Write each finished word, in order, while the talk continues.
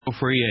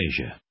Free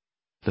Asia.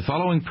 The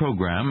following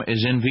program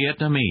is in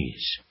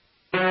Vietnamese.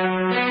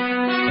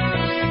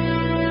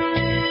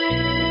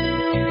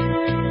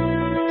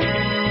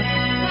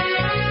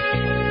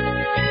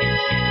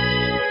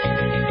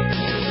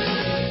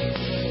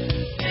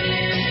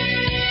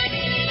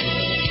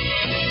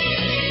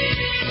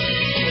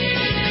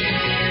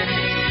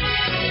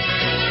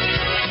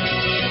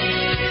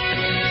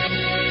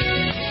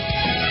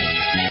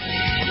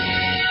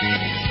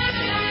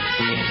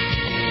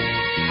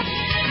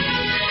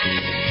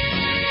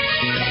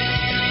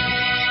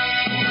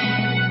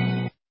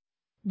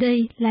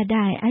 Đây là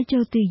Đài Á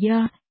Châu Tự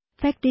Do,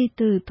 phát đi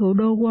từ thủ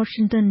đô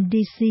Washington,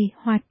 D.C.,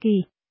 Hoa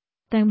Kỳ.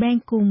 Toàn ban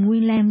cùng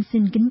Nguyên Lam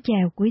xin kính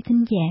chào quý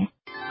thính giả.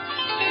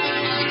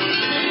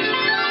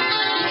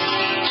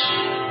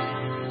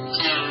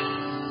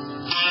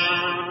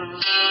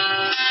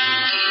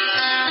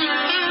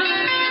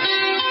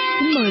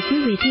 Kính mời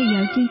quý vị theo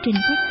dõi chương trình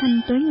phát thanh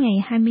tối ngày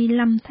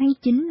 25 tháng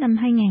 9 năm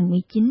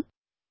 2019,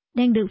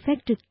 đang được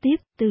phát trực tiếp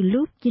từ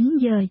lúc 9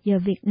 giờ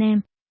Việt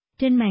Nam,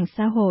 trên mạng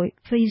xã hội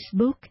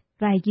Facebook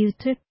và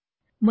YouTube.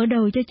 Mở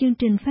đầu cho chương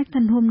trình phát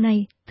thanh hôm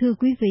nay, thưa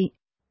quý vị,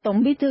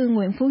 Tổng Bí thư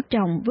Nguyễn Phú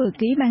Trọng vừa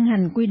ký ban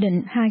hành quy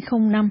định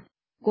 205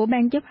 của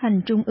Ban Chấp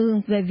hành Trung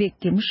ương về việc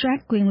kiểm soát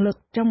quyền lực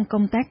trong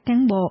công tác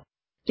cán bộ,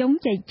 chống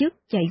chạy chức,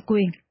 chạy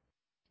quyền.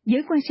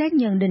 Giới quan sát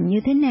nhận định như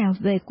thế nào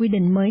về quy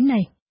định mới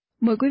này?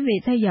 Mời quý vị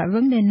theo dõi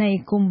vấn đề này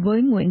cùng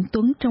với Nguyễn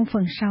Tuấn trong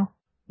phần sau.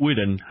 Quy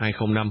định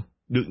 205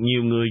 được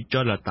nhiều người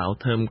cho là tạo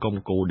thêm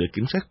công cụ để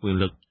kiểm soát quyền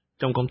lực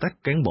trong công tác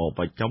cán bộ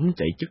và chống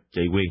chạy chức,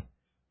 chạy quyền.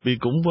 Vì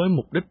cũng với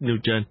mục đích nêu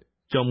trên,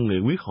 trong nghị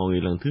quyết hội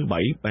nghị lần thứ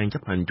 7 Ban Chấp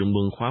hành Trung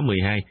ương khóa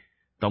 12,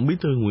 Tổng Bí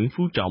thư Nguyễn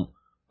Phú Trọng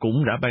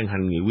cũng đã ban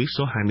hành nghị quyết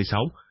số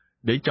 26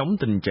 để chống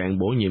tình trạng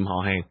bổ nhiệm họ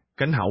hàng,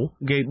 cánh hẩu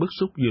gây bức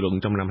xúc dư luận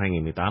trong năm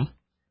 2018.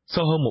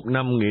 Sau hơn một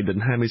năm, Nghị định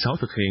 26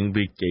 thực hiện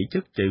việc chạy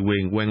chức, chạy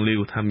quyền, quan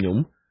liêu, tham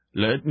nhũng,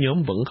 lợi ích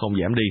nhóm vẫn không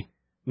giảm đi.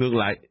 Ngược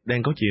lại,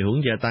 đang có chiều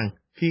hướng gia tăng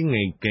khi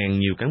ngày càng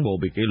nhiều cán bộ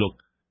bị kỷ luật.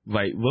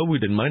 Vậy với quy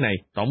định mới này,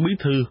 Tổng Bí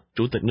thư,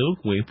 Chủ tịch nước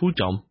Nguyễn Phú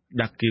Trọng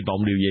đặt kỳ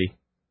vọng điều gì?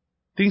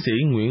 Tiến sĩ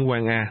Nguyễn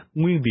Quang A,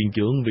 nguyên viện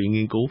trưởng Viện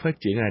Nghiên cứu Phát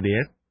triển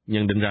ADS,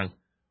 nhận định rằng,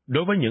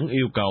 đối với những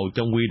yêu cầu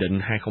trong quy định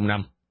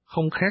 205,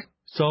 không khác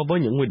so với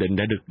những quy định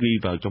đã được ghi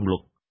vào trong luật.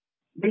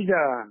 Bây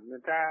giờ người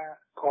ta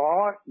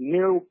có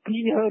nêu kỹ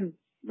hơn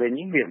về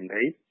những điểm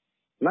đấy,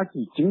 nó chỉ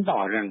chứng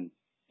tỏ rằng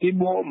cái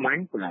bộ máy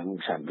của Đảng Cộng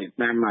sản Việt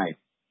Nam này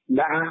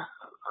đã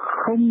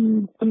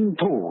không tuân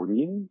thủ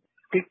những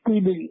cái quy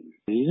định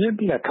rất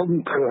là thông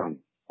thường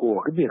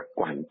của cái việc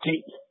quản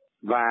trị,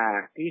 và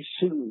cái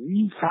sự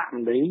vi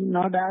phạm đấy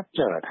nó đã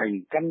trở thành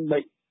căn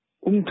bệnh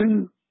ung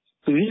thư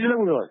từ rất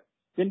lâu rồi.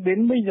 Nên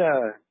đến bây giờ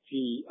thì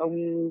ông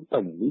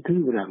Tổng Bí thư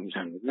của Đảng Cộng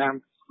sản Việt Nam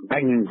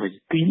đành phải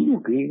ký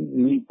một cái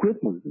nghị quyết,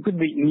 một cái quyết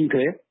định như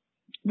thế.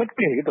 Bất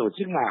kể cái tổ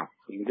chức nào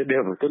thì người ta đều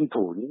phải tuân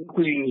thủ những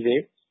quy định như thế.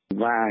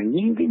 Và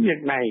những cái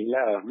việc này là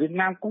ở Việt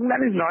Nam cũng đã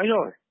được nói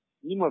rồi,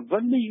 nhưng mà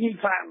vẫn bị vi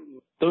phạm.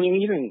 Tôi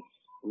nghĩ rằng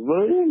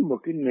với một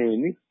cái nền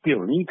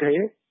kiểu như thế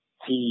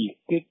thì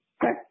cái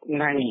cách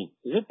này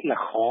rất là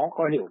khó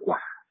có hiệu quả.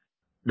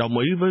 Đồng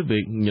ý với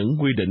việc những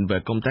quy định về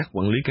công tác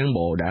quản lý cán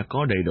bộ đã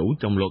có đầy đủ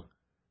trong luật,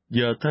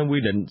 giờ thêm quy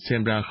định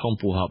xem ra không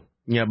phù hợp,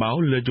 nhà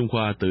báo Lê Trung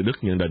Khoa từ Đức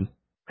nhận định.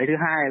 Cái thứ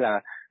hai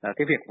là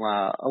cái việc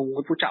mà ông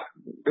Nguyễn Phú Trọng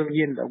đương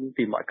nhiên là ông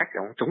tìm mọi cách để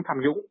ông chống tham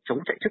nhũng, chống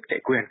chạy chức chạy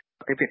quyền.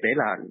 Cái việc đấy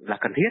là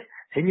cần thiết.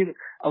 Thế nhưng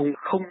ông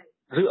không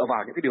dựa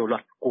vào những cái điều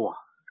luật của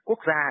quốc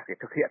gia để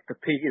thực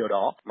thi cái điều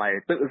đó, mà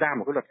tự ra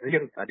một cái luật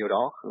riêng. Điều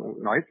đó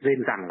nói lên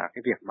rằng là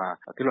cái việc mà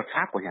cái luật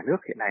pháp của nhà nước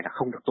hiện nay là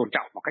không được tôn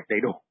trọng một cách đầy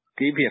đủ.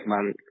 Cái việc mà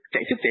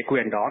chạy chức chạy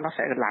quyền đó nó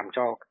sẽ làm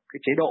cho cái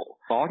chế độ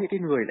có những cái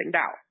người lãnh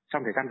đạo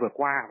trong thời gian vừa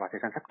qua và thời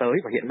gian sắp tới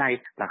và hiện nay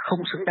là không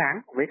xứng đáng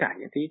với cả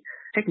những cái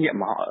trách nhiệm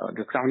mà họ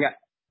được giao nhận.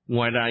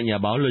 Ngoài ra, nhà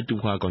báo Lê Trung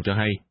Khoa còn cho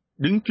hay,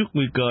 đứng trước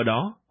nguy cơ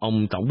đó,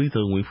 ông Tổng Bí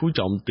thư Nguyễn Phú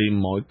Trọng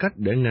tìm mọi cách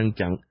để ngăn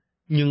chặn,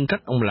 nhưng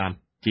cách ông làm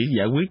chỉ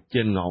giải quyết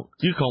trên ngọn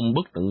chứ không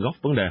bất tận gốc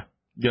vấn đề.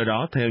 Do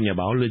đó, theo nhà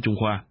báo Lê Trung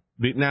Khoa,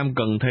 Việt Nam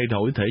cần thay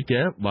đổi thể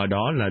chế và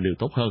đó là điều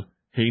tốt hơn,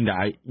 hiện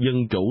đại, dân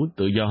chủ,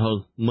 tự do hơn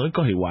mới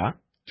có hiệu quả,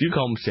 chứ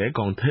không sẽ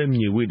còn thêm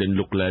nhiều quy định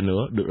luật lệ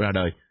nữa được ra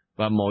đời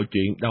và mọi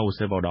chuyện đâu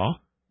sẽ vào đó,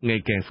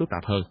 ngày càng phức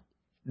tạp hơn.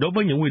 Đối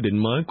với những quy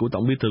định mới của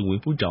Tổng Bí thư Nguyễn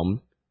Phú Trọng,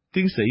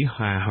 tiến sĩ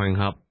Hà Hoàng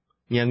Hợp,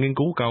 nhà nghiên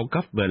cứu cao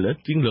cấp về lợi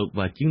ích chiến lược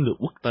và chiến lược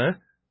quốc tế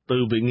từ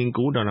Viện Nghiên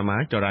cứu Đông Nam Á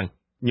cho rằng,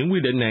 những quy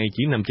định này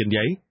chỉ nằm trên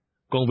giấy,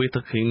 còn việc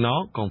thực hiện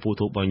nó còn phụ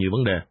thuộc vào nhiều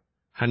vấn đề,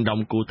 hành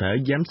động cụ thể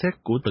giám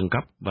sát của từng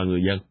cấp và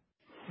người dân.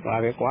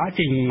 Và cái quá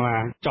trình mà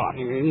chọn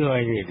những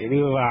người để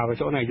đưa vào cái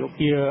chỗ này chỗ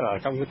kia ở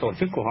trong cái tổ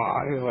chức của họ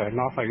thì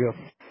nó phải được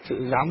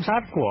sự giám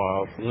sát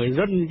của người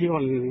dân, chứ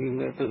còn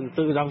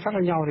tự giám sát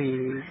với nhau thì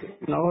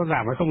nó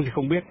làm hay không thì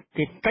không biết.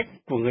 Cái cách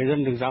của người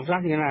dân được giám sát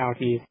như thế nào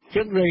thì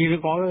trước đây nó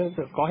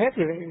có hết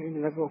rồi đấy,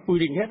 nó có quy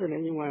định hết rồi đấy,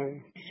 nhưng mà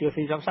chưa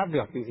thấy giám sát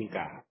được thì gì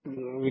cả.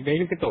 Vì đấy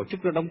là cái tổ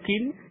chức nó đóng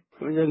kín.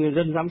 Bây giờ người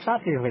dân giám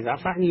sát thì phải giám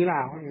sát như thế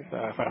nào,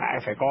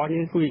 phải có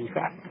những quy định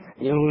khác.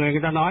 Nhiều người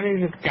ta nói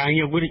càng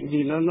nhiều quy định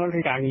thì nó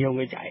càng nhiều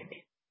người chạy.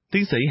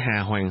 Tiến sĩ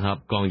Hà Hoàng Hợp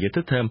còn giải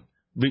thích thêm,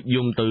 Việc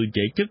dùng từ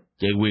chạy chức,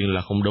 chạy quyền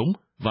là không đúng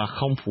và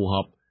không phù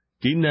hợp,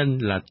 chỉ nên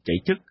là chạy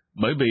chức,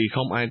 bởi vì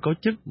không ai có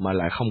chức mà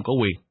lại không có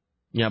quyền.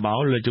 Nhà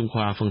báo Lê Trung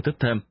Khoa phân tích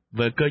thêm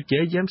về cơ chế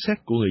giám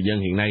sát của người dân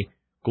hiện nay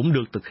cũng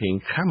được thực hiện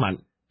khá mạnh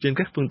trên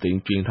các phương tiện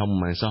truyền thông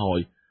mạng xã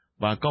hội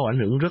và có ảnh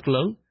hưởng rất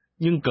lớn,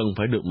 nhưng cần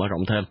phải được mở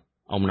rộng thêm.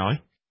 Ông nói,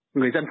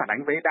 người dân phản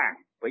ánh với Đảng,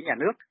 với nhà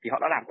nước thì họ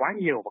đã làm quá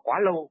nhiều và quá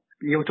lâu,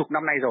 nhiều chục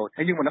năm nay rồi,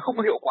 thế nhưng mà nó không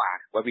có hiệu quả,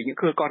 bởi vì những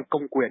cơ quan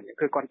công quyền, những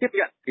cơ quan tiếp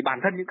nhận thì bản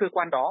thân những cơ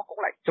quan đó cũng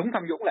lại chống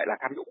tham nhũng, lại là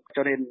tham nhũng,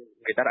 cho nên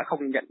người ta đã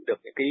không nhận được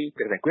những cái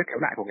việc giải quyết khiếu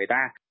nại của người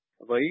ta.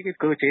 Với cái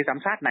cơ chế giám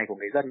sát này của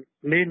người dân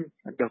nên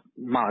được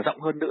mở rộng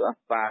hơn nữa,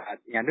 và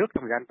nhà nước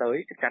trong thời gian tới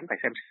chắc chắn phải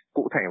xem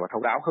cụ thể và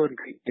thấu đáo hơn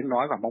cái tiếng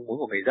nói và mong muốn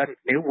của người dân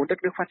nếu muốn đất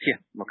nước phát triển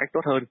một cách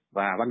tốt hơn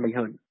và văn minh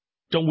hơn.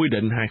 Trong quy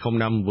định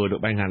 205 vừa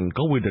được ban hành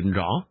có quy định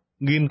rõ,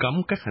 nghiêm cấm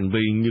các hành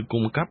vi như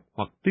cung cấp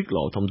hoặc tiết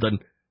lộ thông tin,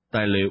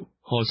 tài liệu,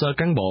 hồ sơ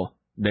cán bộ,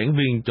 đảng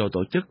viên cho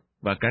tổ chức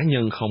và cá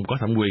nhân không có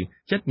thẩm quyền,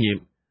 trách nhiệm,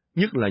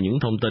 nhất là những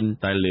thông tin,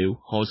 tài liệu,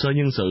 hồ sơ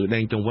nhân sự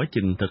đang trong quá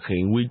trình thực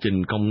hiện quy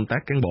trình công tác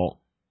cán bộ.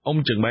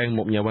 Ông Trần Ban,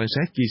 một nhà quan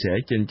sát, chia sẻ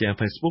trên trang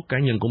Facebook cá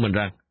nhân của mình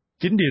rằng,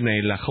 chính điều này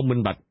là không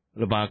minh bạch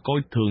và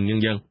coi thường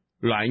nhân dân,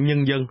 loại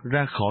nhân dân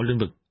ra khỏi lĩnh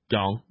vực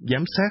chọn,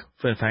 giám sát,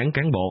 phê phán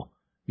cán bộ.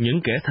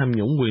 Những kẻ tham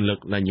nhũng quyền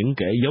lực là những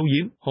kẻ giấu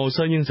giếm, hồ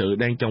sơ nhân sự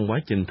đang trong quá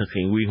trình thực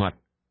hiện quy hoạch.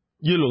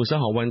 Dư luận xã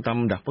hội quan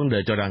tâm đặt vấn đề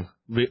cho rằng,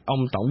 việc ông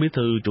Tổng Bí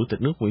thư Chủ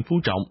tịch nước Nguyễn Phú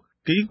Trọng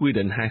ký quy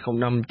định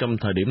 205 trong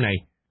thời điểm này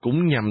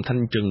cũng nhằm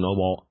thanh trừng nội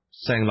bộ,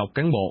 sàng lọc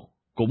cán bộ,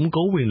 củng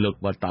cố quyền lực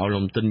và tạo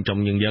lòng tin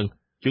trong nhân dân,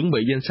 chuẩn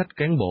bị danh sách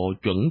cán bộ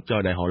chuẩn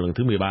cho đại hội lần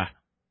thứ 13.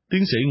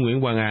 Tiến sĩ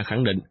Nguyễn Quang A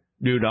khẳng định,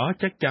 điều đó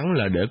chắc chắn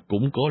là để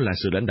củng cố lại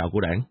sự lãnh đạo của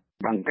đảng.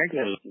 Bằng cách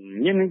là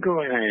nhân cơ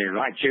hội này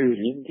loại trừ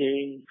những cái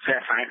phe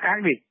phái khác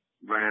đi.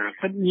 Và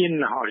tất nhiên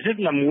là họ rất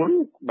là muốn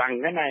bằng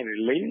cái này để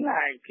lấy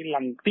lại cái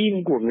lòng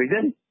tin của người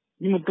dân.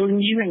 Nhưng mà tôi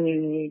nghĩ rằng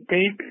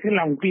cái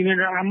lòng tin nó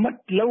đã mất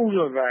lâu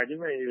rồi, và như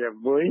vậy là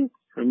với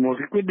một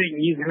cái quyết định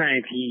như thế này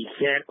thì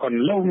sẽ còn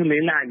lâu mới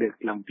lấy lại được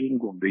lòng tin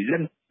của người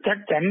dân. Chắc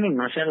chắn là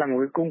nó sẽ là một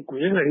cái công cụ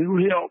rất là hữu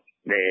hiệu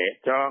để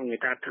cho người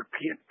ta thực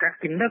hiện các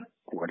cái nấc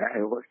của đại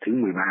hội thứ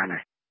 13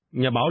 này.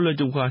 Nhà báo Lê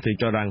Trung Khoa thì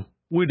cho rằng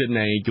quy định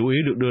này chủ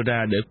yếu được đưa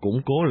ra để củng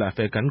cố lại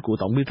phe cánh của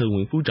Tổng Bí thư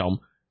Nguyễn Phú Trọng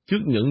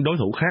trước những đối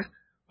thủ khác.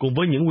 Cùng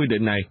với những quy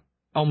định này,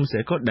 ông sẽ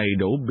có đầy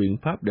đủ biện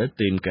pháp để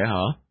tìm kẽ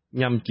hở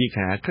nhằm triệt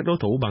hạ các đối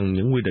thủ bằng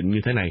những quy định như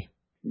thế này.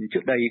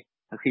 Trước đây,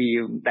 khi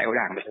Đại hội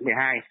Đảng lần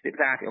 12 diễn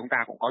ra thì ông ta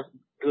cũng có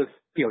đưa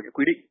nhiều những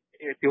quy định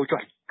tiêu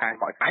chuẩn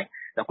mọi cái,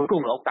 và cuối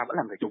cùng là ông ta vẫn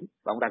là người đúng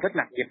và ông ta rất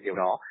ngạc nhiên điều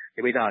đó. Thì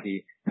bây giờ thì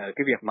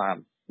cái việc mà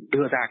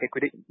đưa ra cái quy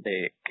định để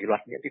kỷ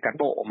luật những cái cán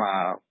bộ mà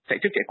chạy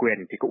chức chạy quyền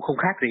thì cũng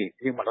không khác gì,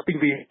 nhưng mà nó tinh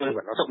vi hơn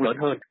và nó rộng lớn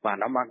hơn, và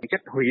nó mang tính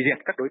chất hủy diệt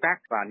các đối tác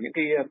và những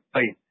cái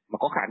người mà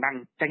có khả năng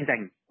tranh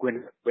giành quyền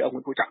với ông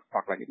Nguyễn Phú Trọng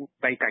hoặc là những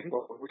tay cánh của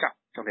ông Nguyễn Phú Trọng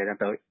trong thời gian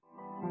tới.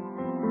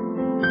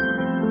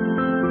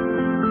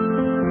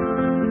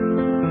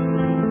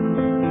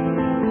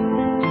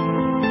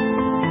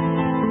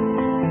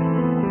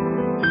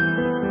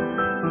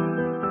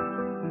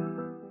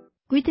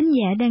 Quý thính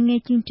giả đang nghe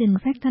chương trình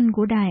phát thanh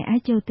của Đài Á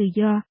Châu Tự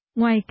Do.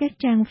 Ngoài các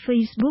trang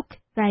Facebook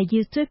và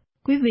YouTube,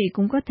 quý vị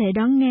cũng có thể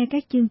đón nghe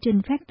các chương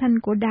trình phát thanh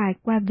của đài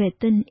qua vệ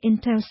tinh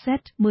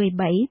Intelsat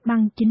 17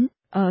 băng 9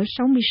 ở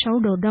 66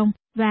 độ Đông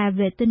và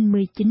vệ tinh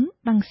 19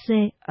 băng C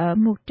ở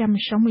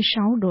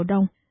 166 độ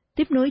Đông.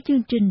 Tiếp nối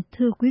chương trình,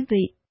 thưa quý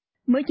vị,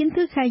 mới chính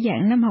thức khai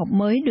giảng năm học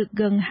mới được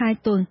gần 2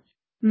 tuần,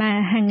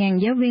 mà hàng ngàn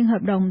giáo viên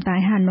hợp đồng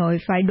tại Hà Nội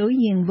phải đối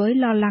diện với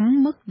lo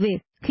lắng mất việc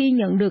khi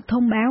nhận được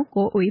thông báo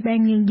của Ủy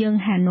ban Nhân dân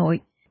Hà Nội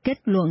kết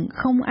luận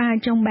không ai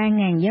trong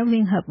 3.000 giáo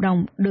viên hợp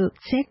đồng được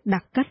xét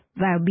đặc cách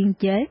vào biên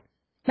chế.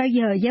 Bao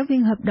giờ giáo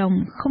viên hợp đồng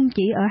không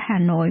chỉ ở Hà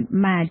Nội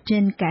mà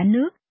trên cả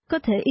nước có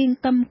thể yên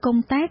tâm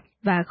công tác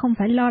và không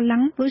phải lo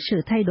lắng với sự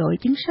thay đổi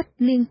chính sách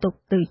liên tục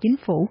từ chính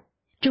phủ?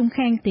 Trung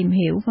Khang tìm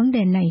hiểu vấn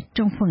đề này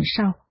trong phần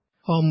sau.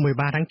 Hôm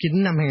 13 tháng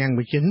 9 năm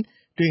 2019,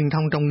 truyền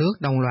thông trong nước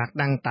đồng loạt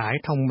đăng tải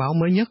thông báo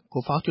mới nhất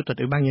của Phó Chủ tịch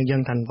Ủy ban Nhân dân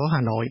thành phố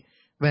Hà Nội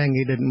về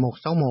Nghị định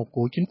 161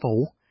 của Chính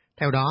phủ.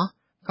 Theo đó,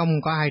 không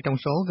có ai trong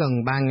số gần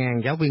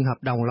 3.000 giáo viên hợp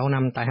đồng lâu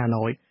năm tại Hà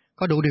Nội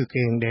có đủ điều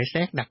kiện để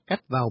xét đặc cách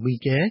vào biên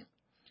chế.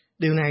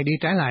 Điều này đi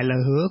trái lại lời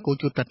hứa của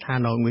Chủ tịch Hà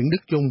Nội Nguyễn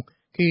Đức Chung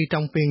khi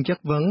trong phiên chất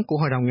vấn của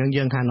Hội đồng Nhân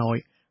dân Hà Nội,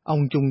 ông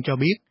Chung cho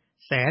biết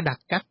sẽ đặc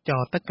cách cho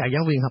tất cả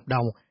giáo viên hợp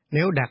đồng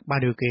nếu đạt 3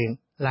 điều kiện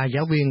là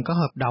giáo viên có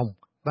hợp đồng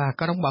và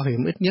có đóng bảo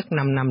hiểm ít nhất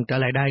 5 năm trở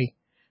lại đây,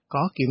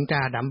 có kiểm tra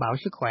đảm bảo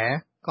sức khỏe,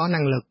 có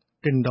năng lực,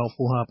 trình độ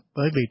phù hợp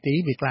với vị trí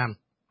việc làm.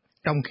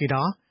 Trong khi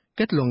đó,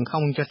 kết luận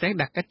không cho xét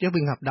đặc cách giáo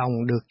viên hợp đồng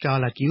được cho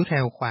là chiếu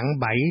theo khoản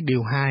 7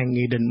 điều 2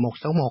 Nghị định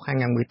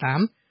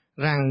 161/2018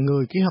 rằng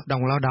người ký hợp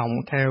đồng lao động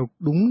theo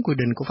đúng quy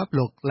định của pháp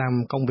luật làm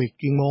công việc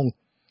chuyên môn,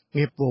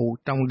 nghiệp vụ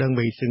trong đơn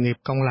vị sự nghiệp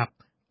công lập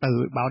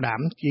tự bảo đảm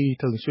chi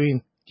thường xuyên,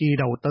 chi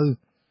đầu tư,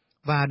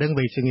 và đơn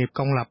vị sự nghiệp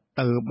công lập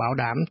tự bảo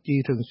đảm chi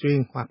thường xuyên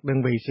hoặc đơn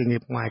vị sự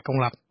nghiệp ngoài công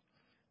lập.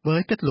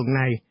 Với kết luận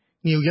này,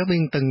 nhiều giáo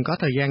viên từng có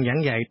thời gian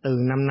giảng dạy từ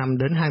 5 năm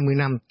đến 20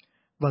 năm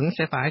vẫn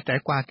sẽ phải trải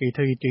qua kỳ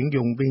thi tuyển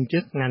dụng viên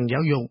chức ngành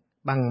giáo dục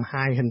bằng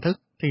 2 hình thức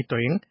thi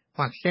tuyển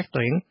hoặc xét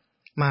tuyển,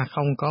 mà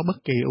không có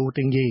bất kỳ ưu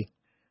tiên gì.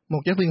 Một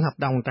giáo viên hợp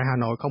đồng tại Hà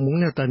Nội không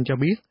muốn nêu tên cho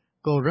biết,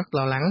 cô rất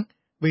lo lắng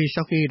vì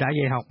sau khi đã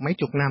dạy học mấy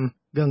chục năm,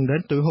 gần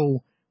đến tuổi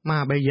hưu,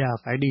 mà bây giờ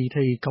phải đi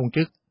thi công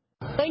chức.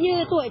 Với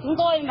như tuổi chúng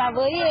tôi mà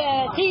với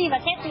thi và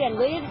xét tuyển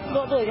với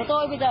độ tuổi của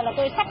tôi, bây giờ là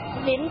tôi sắp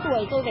đến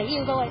tuổi tôi phải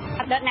hưu thôi.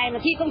 Đợt này là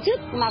thi công chức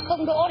mà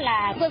không đỗ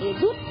là tôi phải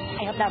rút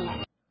hợp đồng.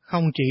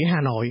 Không chỉ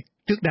Hà Nội,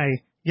 trước đây,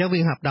 giáo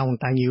viên hợp đồng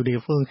tại nhiều địa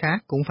phương khác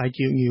cũng phải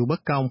chịu nhiều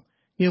bất công,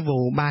 như vụ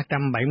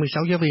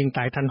 376 giáo viên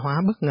tại Thanh Hóa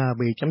bất ngờ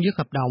bị chấm dứt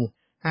hợp đồng,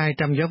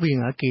 200 giáo viên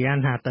ở Kỳ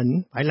Anh, Hà Tĩnh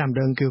phải làm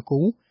đơn kêu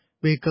cứu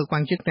vì cơ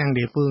quan chức năng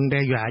địa phương đe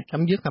dọa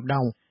chấm dứt hợp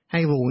đồng,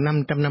 hay vụ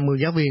 550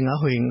 giáo viên ở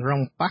huyện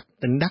Rông Bắc,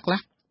 tỉnh Đắk Lắk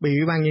bị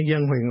Ủy ban Nhân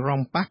dân huyện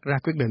Rông Bắc ra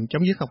quyết định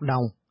chấm dứt hợp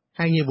đồng,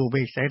 hay như vụ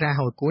việc xảy ra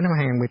hồi cuối năm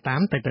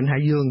 2018 tại tỉnh Hải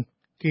Dương,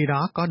 khi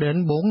đó có đến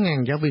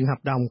 4.000 giáo viên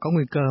hợp đồng có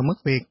nguy cơ mất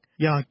việc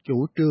do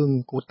chủ trương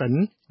của tỉnh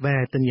về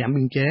tinh giảm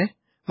biên chế,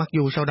 mặc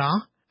dù sau đó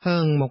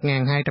hơn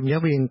 1.200 giáo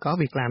viên có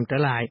việc làm trở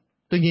lại.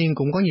 Tuy nhiên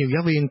cũng có nhiều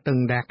giáo viên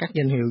từng đạt các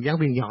danh hiệu giáo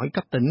viên giỏi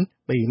cấp tỉnh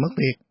bị mất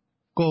việc.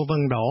 Cô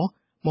Vân Đỗ,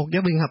 một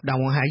giáo viên hợp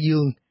đồng ở Hải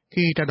Dương,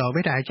 khi trao đổi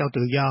với Đài Châu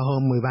Tự Do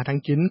hôm 13 tháng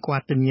 9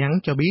 qua tin nhắn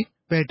cho biết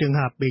về trường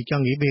hợp bị cho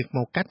nghỉ việc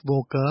một cách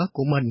vô cớ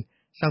của mình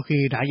sau khi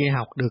đã dạy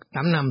học được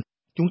 8 năm.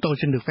 Chúng tôi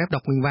xin được phép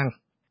đọc nguyên văn.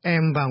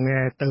 Em vào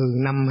nghề từ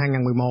năm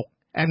 2011.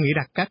 Em nghĩ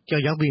đặt cách cho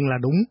giáo viên là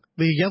đúng,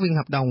 vì giáo viên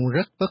hợp đồng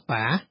rất vất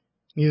vả.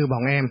 Như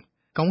bọn em,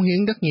 cống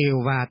hiến rất nhiều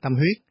và tâm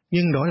huyết,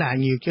 nhưng đổi lại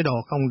nhiều chế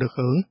độ không được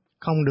hưởng,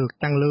 không được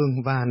tăng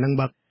lương và nâng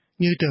bậc.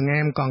 Như trường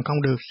em còn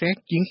không được xét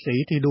chiến sĩ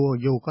thi đua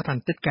dù có thành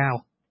tích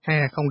cao,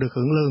 hay không được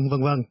hưởng lương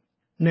vân vân.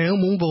 Nếu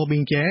muốn vô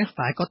biên chế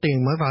phải có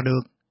tiền mới vào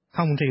được,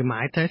 không thì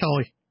mãi thế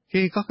thôi.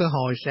 Khi có cơ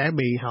hội sẽ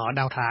bị họ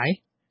đào thải.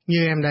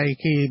 Như em đây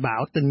khi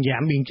bảo tinh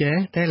giảm biên chế,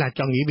 thế là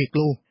cho nghỉ việc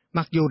luôn.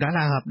 Mặc dù đã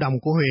là hợp đồng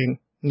của huyện,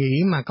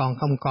 nghỉ mà còn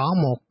không có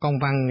một công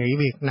văn nghỉ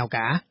việc nào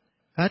cả.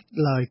 Hết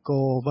lời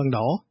cô Vân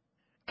Đỗ.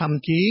 Thậm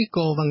chí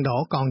cô Vân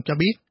Đỗ còn cho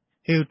biết,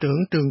 hiệu trưởng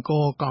trường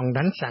cô còn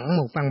đánh sẵn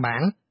một văn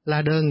bản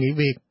là đơn nghỉ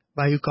việc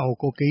và yêu cầu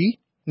cô ký.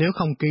 Nếu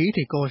không ký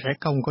thì cô sẽ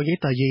không có giấy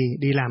tờ gì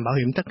đi làm bảo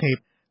hiểm thất nghiệp.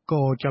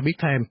 Cô cho biết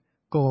thêm,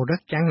 cô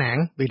rất chán nản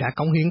vì đã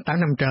cống hiến 8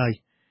 năm trời.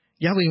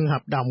 Giáo viên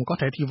hợp đồng có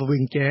thể thi vào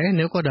biên chế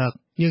nếu có đợt,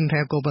 nhưng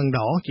theo cô Vân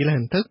Đỗ chỉ là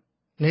hình thức.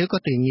 Nếu có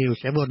tiền nhiều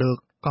sẽ vô được,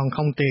 còn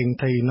không tiền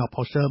thì nộp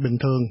hồ sơ bình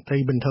thường, thi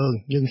bình thường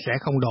nhưng sẽ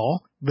không đỗ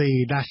vì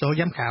đa số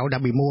giám khảo đã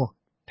bị mua.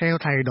 Theo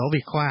thầy Đỗ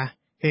Việt Khoa,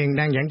 hiện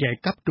đang giảng dạy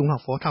cấp trung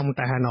học phổ thông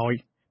tại Hà Nội,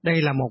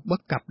 đây là một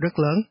bất cập rất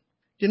lớn.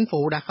 Chính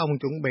phủ đã không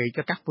chuẩn bị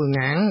cho các phương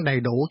án đầy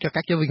đủ cho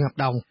các giáo viên hợp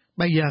đồng,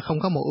 bây giờ không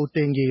có một ưu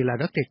tiên gì là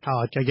rất thiệt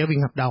thòi cho giáo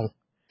viên hợp đồng.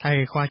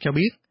 Thầy Khoa cho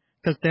biết,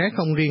 thực tế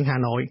không riêng Hà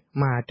Nội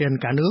mà trên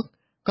cả nước,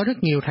 có rất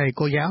nhiều thầy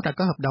cô giáo đã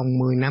có hợp đồng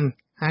 10 năm,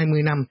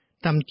 20 năm,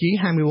 thậm chí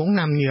 24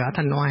 năm như ở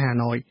Thanh Oai, Hà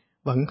Nội,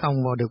 vẫn không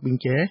vào được biên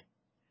chế.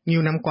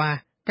 Nhiều năm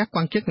qua, các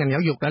quan chức ngành giáo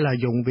dục đã lợi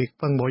dụng việc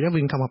phân bổ giáo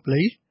viên không hợp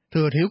lý,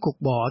 thừa thiếu cục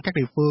bộ ở các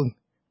địa phương,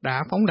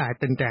 đã phóng đại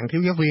tình trạng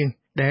thiếu giáo viên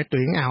để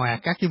tuyển ào ạt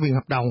các giáo viên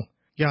hợp đồng,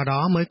 do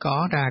đó mới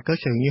có ra cớ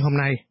sự như hôm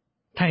nay.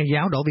 Thầy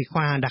giáo Đỗ Việt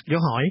Khoa đặt dấu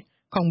hỏi,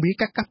 không biết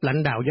các cấp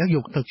lãnh đạo giáo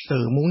dục thực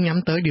sự muốn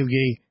nhắm tới điều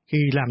gì khi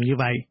làm như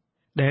vậy.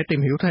 Để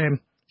tìm hiểu thêm,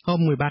 hôm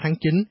 13 tháng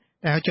 9,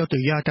 Đài Châu Tự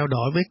Do trao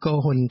đổi với cô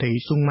Huỳnh Thị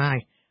Xuân Mai,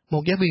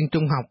 một giáo viên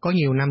trung học có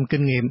nhiều năm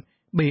kinh nghiệm,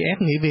 bị ép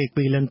nghỉ việc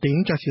vì lên tiếng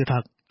cho sự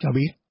thật, cho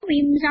biết. Giáo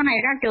viên sau này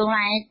ra trường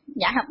là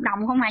dạy hợp đồng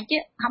không mà chứ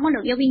không có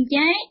được vô biên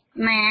chế.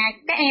 Mà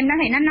các em đó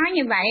thì nó nói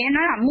như vậy,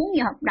 nó là muốn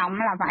vào hợp đồng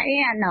là phải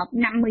nộp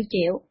 50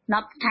 triệu,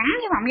 nộp thẳng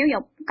với phòng giáo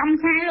dục, công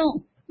khai luôn.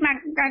 Mà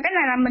cái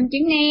này là mình chỉ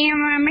nghe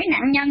mấy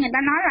nạn nhân người ta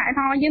nói lại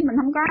thôi chứ mình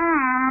không có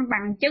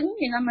bằng chứng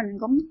cho nên mình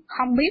cũng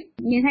không biết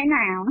như thế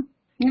nào.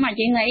 Nhưng mà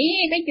chị nghĩ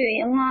cái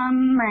chuyện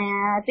mà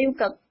tiêu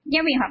cực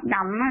giáo viên hợp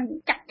đồng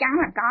chắc chắn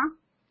là có.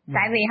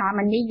 Tại vì họ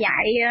mình đi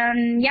dạy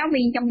giáo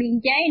viên trong biên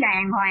chế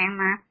đàng hoàng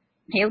mà.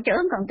 Hiệu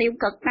trưởng còn tiêu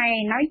cực đây,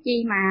 nói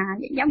chi mà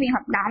giáo viên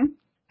hợp đồng.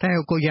 Theo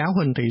cô giáo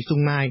Huỳnh Thị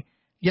Xuân Mai,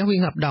 giáo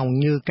viên hợp đồng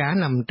như cá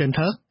nằm trên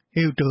thớt,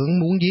 hiệu trưởng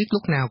muốn giết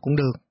lúc nào cũng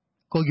được.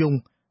 Cô Dung,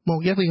 một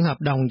giáo viên hợp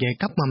đồng dạy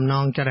cấp mầm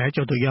non cho Đài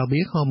Châu Tự Do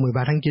biết hôm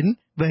 13 tháng 9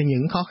 về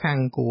những khó khăn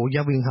của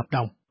giáo viên hợp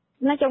đồng.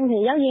 Nói chung thì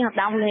giáo viên hợp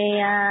đồng thì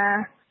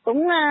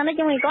cũng nói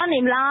chung thì có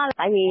niềm lo,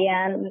 tại vì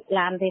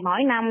làm thì mỗi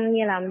năm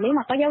như là nếu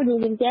mà có giáo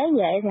viên biên chế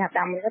vậy thì hợp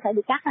đồng mình có thể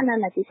bị cắt, nên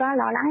là chỉ có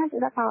lo lắng cái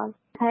đó thôi.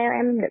 Theo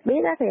em được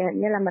biết á thì hình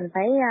như là mình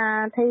phải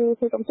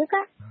thi công chức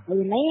á,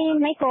 vì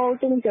mấy cô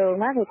trung trường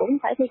á thì cũng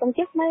phải thi công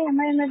chức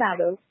mới vào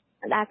được.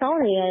 Đa số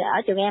thì ở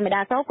trường em thì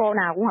đa số cô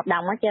nào cũng hợp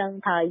đồng hết trơn,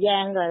 thời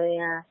gian rồi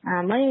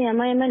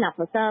mới nộp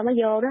hồ sơ mới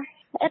vô đó,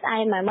 ít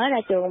ai mà mới ra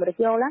trường mà được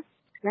vô lắm.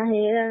 Đó thì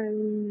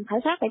phải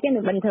khác vậy chứ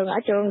bình thường ở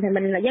trường thì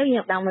mình là giáo viên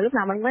hợp đồng thì lúc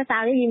nào mình cũng phải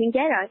sao giáo viên biên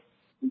chế rồi.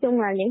 Nói chung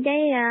là những cái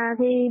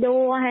thi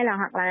đua hay là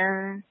hoặc là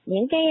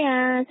những cái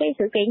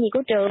sự kiện gì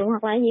của trường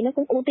hoặc là gì nó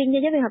cũng ưu tiên cho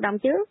giáo viên hợp đồng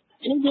trước.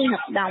 Giáo viên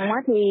hợp đồng á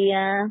thì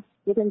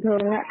thường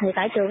thường thì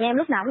tại trường em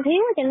lúc nào cũng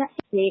thiếu hết trơn á.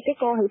 Vì cái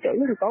cô hiệu trưởng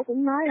thì cô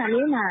cũng nói là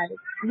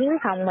nếu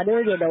phòng mà đưa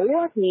về đủ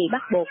thì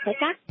bắt buộc phải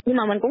cắt. Nhưng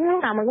mà mình cũng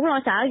lúc nào mình cũng lo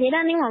sợ vậy đó,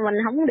 nếu mà mình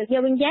không được vô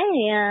biên chế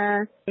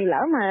thì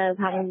lỡ mà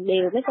phòng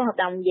điều mấy cô hợp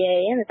đồng về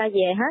người ta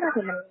về hết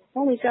thì mình có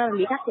nguy cơ mình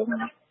bị cắt vậy thôi.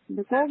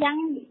 Mình cố gắng,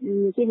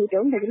 chi hiệu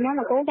trưởng thì cũng nói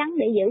là cố gắng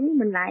để giữ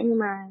mình lại, nhưng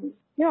mà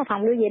nếu mà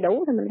phòng đưa về đủ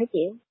thì mình phải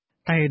chịu.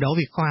 Thầy Đỗ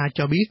Việt Khoa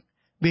cho biết,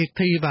 việc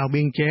thi vào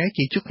biên chế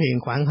chỉ xuất hiện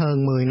khoảng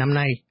hơn 10 năm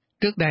nay,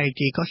 trước đây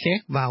chỉ có xét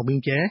vào biên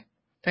chế.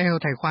 Theo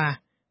thầy Khoa,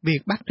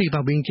 việc bắt thi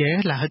vào biên chế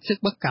là hết sức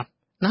bất cập,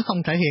 nó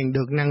không thể hiện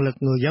được năng lực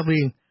người giáo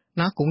viên,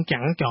 nó cũng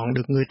chẳng chọn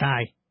được người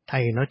tài,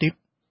 thầy nói tiếp.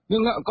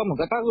 Nhưng có một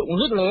cái tác dụng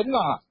rất lớn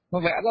là nó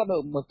vẽ ra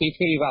được một kỳ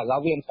thi và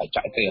giáo viên phải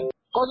chạy tiền.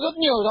 Có rất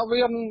nhiều giáo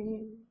viên,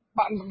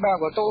 bạn bè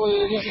của tôi,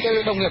 những cái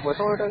đồng nghiệp của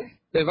tôi đấy,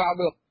 để vào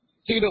được,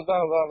 thi được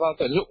vào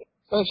tuyển dụng,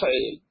 tôi phải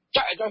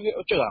chạy cho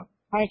hiệu trưởng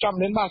 200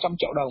 đến 300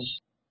 triệu đồng.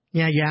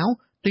 Nhà giáo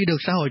tuy được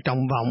xã hội trọng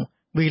vọng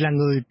vì là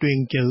người truyền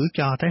chữ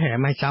cho thế hệ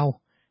mai sau,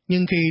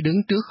 nhưng khi đứng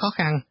trước khó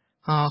khăn,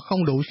 họ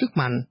không đủ sức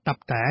mạnh, tập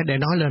thể để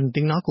nói lên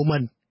tiếng nói của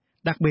mình.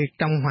 Đặc biệt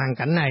trong hoàn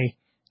cảnh này,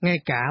 ngay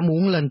cả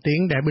muốn lên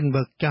tiếng để bênh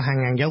vực cho hàng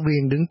ngàn giáo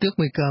viên đứng trước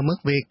nguy cơ mất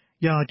việc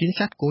do chính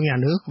sách của nhà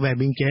nước về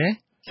biên chế,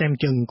 xem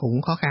chừng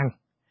cũng khó khăn.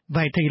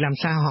 Vậy thì làm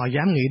sao họ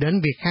dám nghĩ đến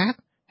việc khác,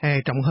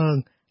 hề trọng hơn,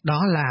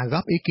 đó là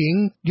góp ý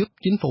kiến giúp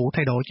chính phủ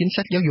thay đổi chính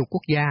sách giáo dục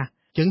quốc gia,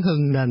 chấn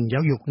hưng nền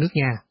giáo dục nước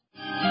nhà.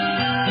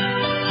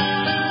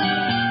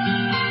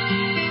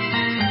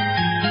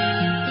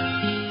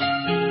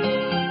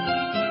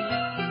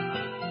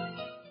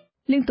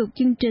 Liên tục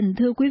chương trình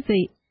thưa quý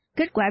vị,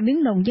 kết quả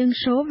biến động dân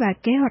số và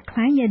kế hoạch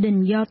hóa gia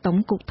đình do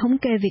Tổng cục Thống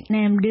kê Việt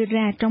Nam đưa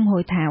ra trong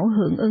hội thảo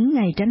hưởng ứng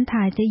Ngày Tránh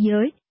thai Thế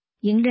giới,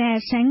 diễn ra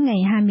sáng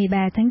ngày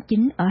 23 tháng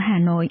 9 ở Hà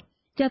Nội,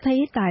 cho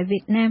thấy tại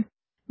Việt Nam,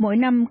 mỗi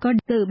năm có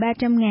từ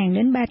 300.000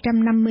 đến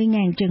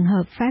 350.000 trường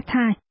hợp phá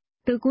thai.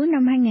 Từ cuối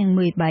năm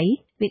 2017,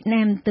 Việt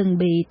Nam từng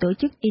bị Tổ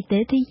chức Y tế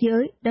Thế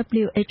giới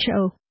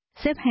WHO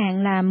xếp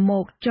hạng là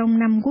một trong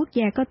 5 quốc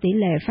gia có tỷ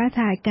lệ phá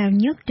thai cao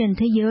nhất trên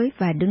thế giới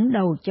và đứng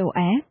đầu châu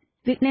Á.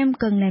 Việt Nam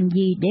cần làm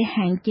gì để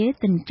hạn chế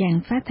tình trạng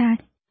phá thai?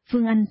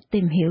 Phương Anh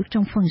tìm hiểu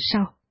trong phần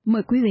sau.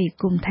 Mời quý vị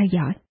cùng theo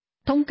dõi.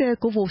 Thống kê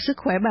của vụ sức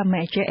khỏe bà mẹ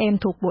trẻ em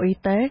thuộc Bộ Y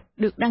tế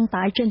được đăng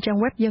tải trên trang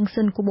web dân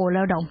sinh của Bộ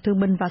Lao động Thương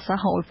binh và Xã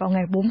hội vào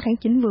ngày 4 tháng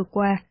 9 vừa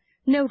qua,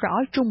 nêu rõ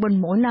trung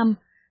bình mỗi năm,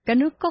 cả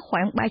nước có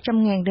khoảng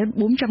 300.000 đến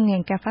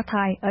 400.000 ca phá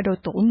thai ở độ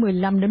tuổi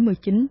 15 đến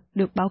 19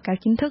 được báo cáo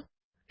chính thức,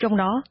 trong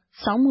đó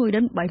 60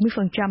 đến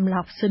 70% là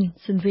học sinh,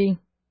 sinh viên.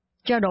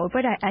 Trao đổi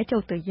với Đài Á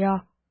Châu Tự Do,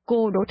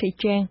 cô Đỗ Thị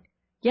Trang,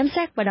 Giám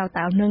sát và Đào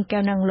tạo nâng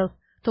cao năng lực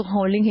thuộc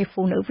Hội Liên hiệp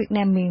Phụ nữ Việt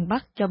Nam miền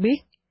Bắc cho biết,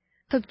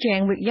 thực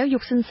trạng việc giáo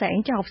dục sinh sản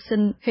cho học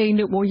sinh hiện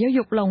được Bộ Giáo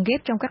dục lồng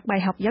ghép trong các bài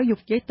học giáo dục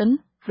giới tính,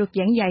 được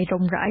giảng dạy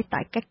rộng rãi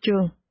tại các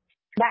trường.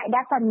 Đại đa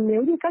phần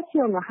nếu như các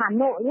trường ở Hà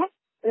Nội nhé,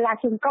 là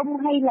trường công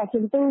hay là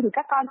trường tư thì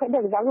các con sẽ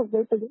được giáo dục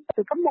giới tính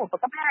từ cấp 1 và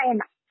cấp 2 em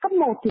ạ. Cấp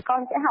 1 thì con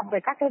sẽ học về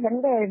các cái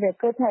vấn đề về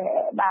cơ thể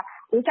và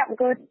chú trọng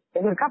cơ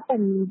thể về các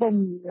vùng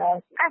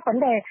các vấn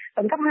đề.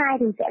 Còn cấp 2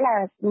 thì sẽ là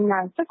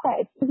sức khỏe,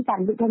 sinh sản,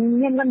 vị thành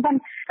niên vân vân.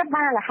 Cấp 3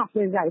 là học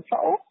về giải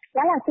phẫu,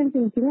 đó là chương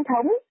trình chính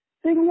thống.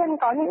 Tuy nhiên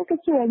có những cái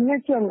trường như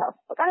trường ở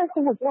các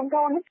khu vực nông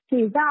thôn thì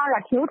do là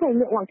thiếu thời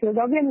lượng hoặc thiếu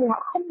giáo viên thì họ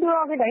không đưa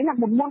cái đấy là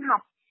một môn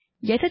học.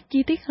 Giải thích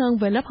chi tiết hơn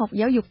về lớp học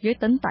giáo dục giới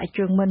tính tại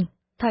trường mình,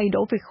 thầy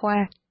Đỗ Việt Khoa,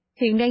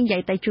 hiện đang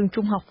dạy tại trường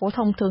Trung học phổ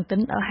thông Thường Tín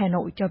ở Hà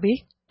Nội cho biết.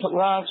 Thực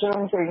ra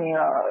chương trình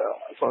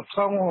phổ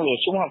thông rồi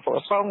trung học phổ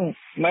thông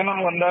mấy năm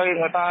gần đây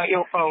người ta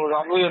yêu cầu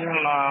giáo viên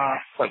là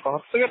phải có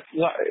tiết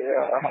dạy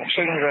học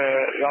sinh về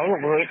giáo dục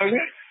giới tính.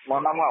 Một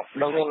năm học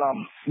đâu như là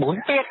 4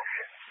 tiết.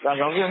 Là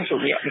giáo viên chủ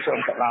nhiệm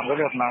trường phải làm cái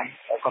việc này,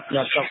 cập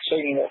nhật học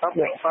sinh các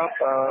biện pháp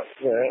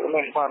về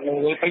liên quan đến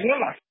giới tính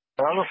mà.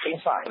 Giáo dục sinh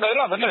sản đấy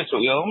là vấn đề chủ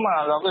yếu mà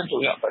giáo viên chủ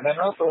nhiệm phải đến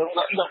lớp hướng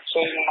dẫn học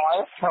sinh nói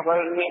theo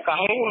cái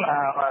là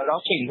giáo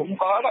trình cũng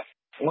có đấy.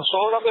 Một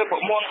số giáo viên bộ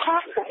môn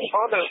khác cũng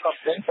có đề cập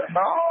đến chuyện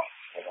đó,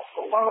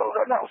 cũng có hướng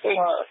dẫn học sinh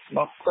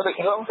một cái định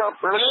hướng theo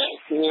lý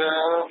thì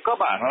cơ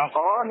bản là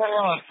có,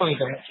 nhưng mà tùy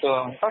từng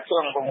trường, các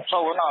trường cùng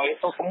sâu cái nào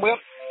tôi không biết.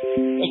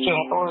 Cái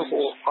trường tôi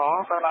thì có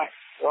cái này,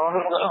 có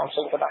hướng dẫn học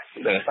sinh cái này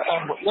để các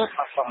em cũng biết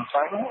là phòng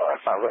tránh và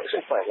bảo vệ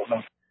sức khỏe của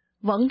mình.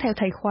 Vẫn theo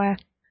thầy Khoa,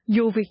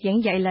 dù việc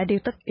giảng dạy là điều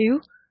tất yếu,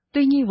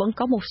 tuy nhiên vẫn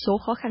có một số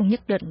khó khăn nhất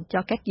định cho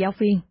các giáo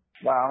viên.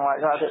 Và ngoài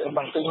ra thì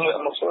bằng kinh nghiệm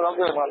một số giáo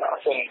viên mà đã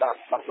truyền đạt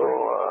mặc dù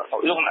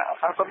nội dung là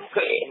khá cấm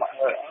kỵ, mọi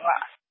người cũng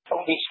ngại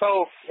không đi sâu,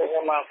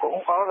 nhưng mà cũng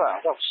có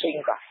giảng học sinh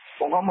cả.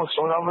 Cũng có một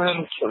số giáo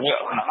viên chủ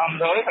nhiệm là nam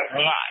giới phải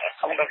ngại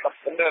không đề cập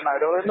vấn đề này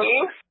đối với nữ.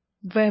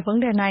 Về vấn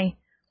đề này,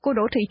 cô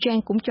Đỗ Thị Trang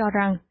cũng cho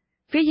rằng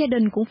phía gia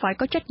đình cũng phải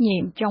có trách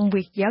nhiệm trong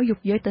việc giáo dục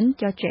giới tính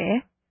cho trẻ,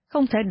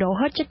 không thể đổ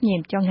hết trách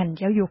nhiệm cho ngành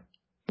giáo dục.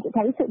 Tôi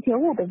thấy sự thiếu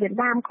hụt ở Việt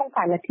Nam không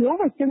phải là thiếu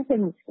về chương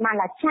trình mà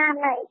là cha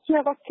mẹ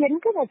chưa có kiến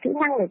thức và kỹ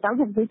năng để giáo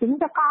dục giới tính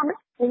cho con ấy.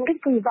 Những cái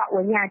kỳ vọng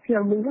ở nhà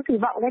trường mình cứ kỳ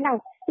vọng cái này,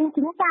 nhưng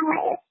chính cha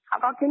mẹ họ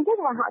có kiến thức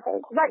và họ sẽ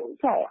dạy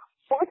trẻ.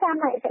 Mỗi cha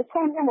mẹ sẽ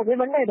xem ra một cái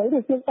vấn đề đấy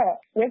để chia sẻ.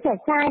 Nếu trẻ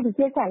trai thì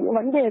chia sẻ những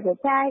vấn đề của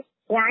trai,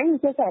 gái thì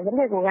chia sẻ vấn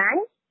đề của gái.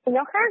 Thì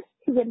nó khác.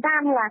 Thì Việt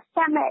Nam là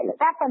cha mẹ lại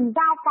đa phần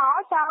giao phó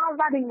cho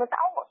gia đình và xã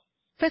hội.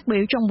 Phát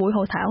biểu trong buổi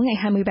hội thảo ngày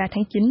 23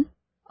 tháng 9,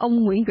 ông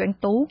Nguyễn Doãn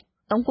Tú,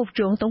 Tổng cục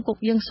trưởng Tổng cục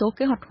Dân số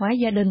Kế hoạch hóa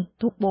Gia đình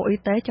thuộc Bộ Y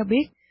tế cho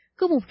biết,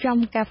 cứ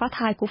 100 ca phá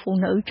thai của phụ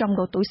nữ trong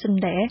độ tuổi sinh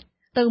đẻ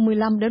từ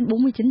 15 đến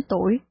 49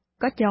 tuổi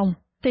có chồng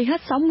thì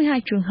hết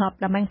 62 trường hợp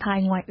là mang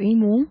thai ngoài ý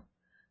muốn.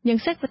 Nhận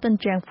xét về tình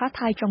trạng phá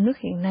thai trong nước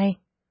hiện nay,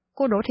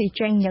 cô Đỗ Thị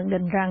Trang nhận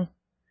định rằng,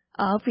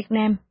 ở Việt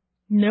Nam,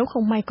 nếu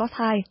không may có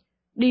thai,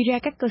 đi ra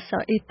các cơ sở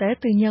y tế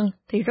tư nhân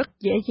thì rất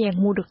dễ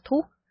dàng mua được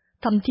thuốc,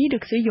 thậm chí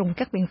được sử dụng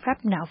các biện pháp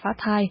nạo phá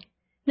thai,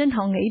 nên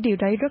họ nghĩ điều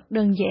đấy rất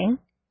đơn giản,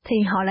 thì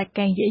họ lại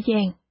càng dễ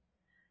dàng.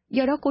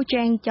 Do đó cô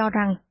Trang cho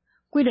rằng,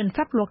 quy định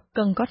pháp luật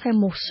cần có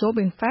thêm một số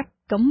biện pháp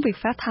cấm việc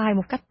phá thai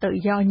một cách tự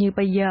do như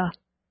bây giờ.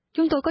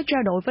 Chúng tôi có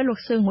trao đổi với luật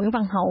sư Nguyễn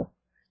Văn Hậu,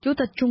 Chủ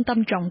tịch Trung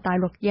tâm Trọng tài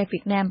Luật gia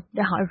Việt Nam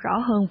để hỏi rõ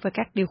hơn về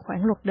các điều khoản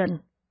luật định,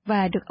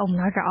 và được ông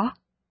nói rõ.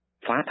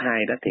 Phá thai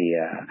đó thì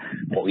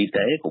Bộ Y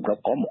tế cũng đã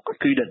có một cái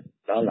quy định,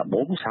 đó là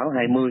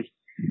 4620,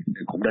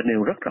 cũng đã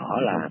nêu rất rõ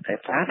là cái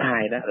phá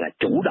thai đó là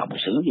chủ động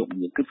sử dụng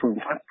những cái phương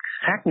pháp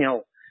khác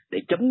nhau để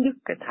chấm dứt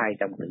cái thai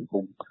trong tử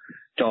cung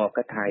cho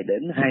cái thai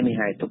đến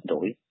 22 tuần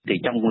tuổi. Thì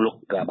trong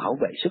luật bảo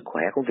vệ sức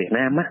khỏe của Việt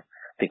Nam á,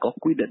 thì có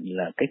quy định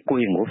là cái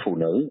quyền của phụ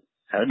nữ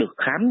được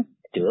khám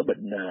chữa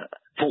bệnh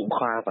phụ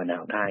khoa và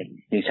nạo thai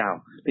như sau.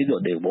 Ví dụ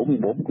điều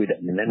 44 quy định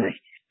như thế này.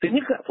 Thứ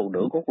nhất là phụ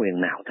nữ có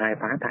quyền nạo thai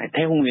phá thai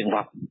theo nguyện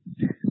vọng,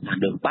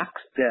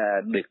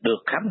 được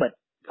khám bệnh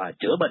và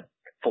chữa bệnh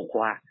phụ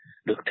khoa,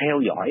 được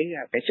theo dõi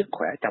cái sức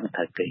khỏe trong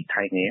thời kỳ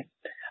thai nghén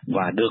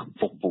và được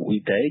phục vụ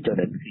y tế cho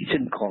đến khi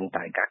sinh con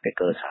tại các cái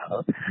cơ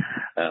sở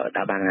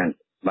đã ban hành.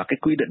 Và cái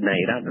quy định này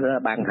đã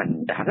ban hành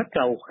đã rất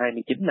lâu,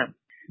 29 năm.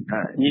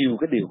 Nhiều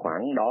cái điều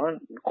khoản đó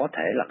có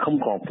thể là không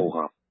còn phù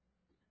hợp.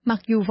 Mặc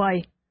dù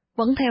vậy,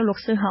 vẫn theo luật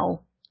sư Hậu,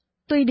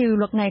 tuy điều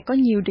luật này có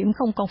nhiều điểm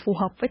không còn phù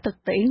hợp với thực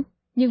tiễn,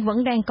 nhưng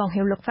vẫn đang còn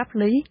hiệu lực pháp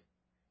lý.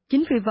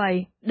 Chính vì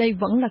vậy, đây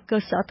vẫn là cơ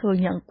sở thừa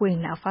nhận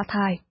quyền nạo phá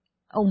thai.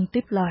 Ông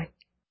tiếp lời.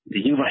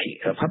 Thì như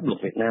vậy, pháp luật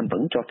Việt Nam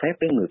vẫn cho phép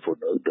cái người phụ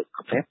nữ được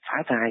phép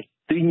phá thai.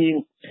 Tuy nhiên,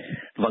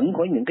 vẫn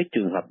có những cái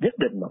trường hợp nhất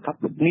định mà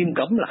pháp luật nghiêm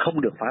cấm là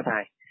không được phá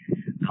thai.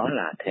 Đó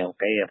là theo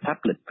cái pháp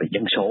luật về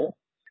dân số,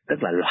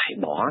 tức là loại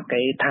bỏ cái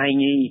thai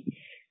nhi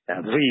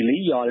vì lý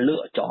do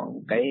lựa chọn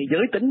cái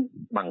giới tính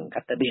bằng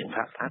các cái biện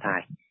pháp phá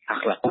thai,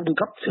 hoặc là cung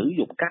cấp sử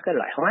dụng các cái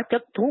loại hóa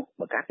chất, thuốc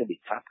và các cái biện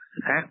pháp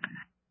khác.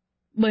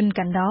 Bên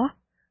cạnh đó,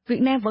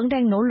 Việt Nam vẫn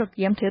đang nỗ lực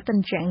giảm thiểu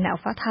tình trạng nạo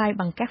phá thai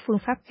bằng các phương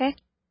pháp khác,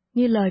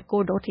 như lời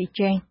cô Đỗ Thị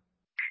Trang.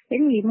 Thế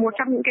thì một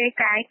trong những cái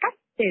cách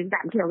để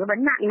giảm thiểu cái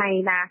vấn nạn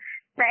này là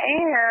sẽ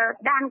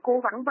đang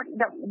cố gắng vận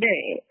động để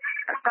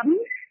cấm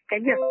cái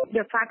việc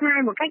được phá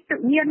thai một cách tự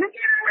nhiên ấy,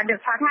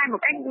 được phá thai một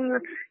cách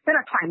rất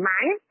là thoải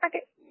mái ấy. Các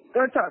cái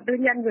cơ sở tư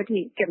nhân rồi thì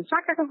kiểm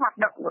soát các cái hoạt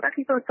động của các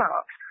cái cơ sở,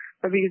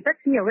 bởi vì rất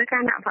nhiều cái ca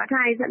nạo phá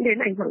thai dẫn đến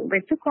ảnh hưởng về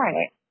sức khỏe.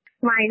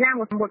 Ngoài ra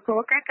một số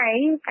các cái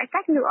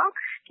cách nữa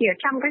thì ở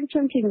trong các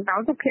chương trình giáo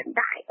dục hiện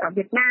tại ở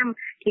Việt Nam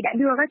thì đã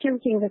đưa các chương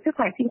trình về sức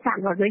khỏe sinh sản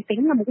và giới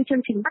tính là một cái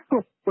chương trình bắt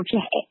buộc của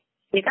trẻ,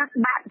 để các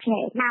bạn trẻ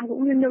nam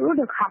cũng như nữ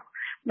được học,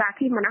 và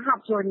khi mà nó học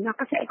rồi nó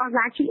sẽ có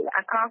giá trị,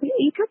 có cái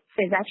ý thức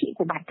về giá trị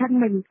của bản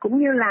thân mình, cũng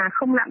như là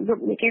không lạm dụng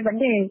những cái vấn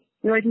đề.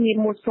 Rồi thì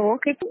một số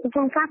cái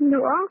phương pháp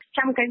nữa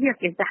trong cái việc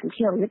để giảm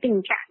thiểu cái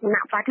tình trạng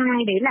nạo phá thai,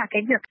 đấy là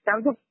cái việc giáo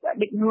dục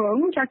định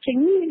hướng cho chính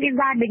cái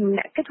gia đình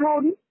đã kết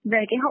hôn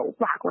về cái hậu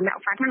quả của nạo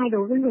phá thai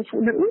đối với người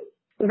phụ nữ,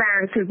 và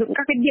sử dụng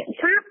các cái biện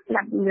pháp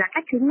là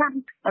cách thứ 5.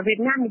 Ở Việt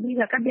Nam thì bây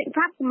giờ các biện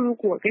pháp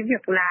của cái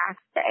việc là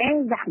sẽ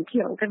giảm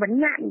thiểu cái vấn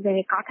nạn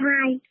về có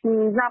thai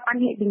do quan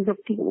hệ tình dục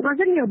thì cũng có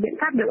rất nhiều biện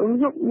pháp được ứng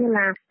dụng, như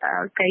là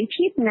cái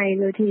chip này,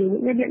 rồi thì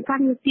những cái biện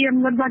pháp như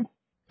tiêm vân vân.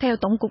 Theo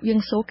Tổng cục Dân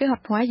số Kế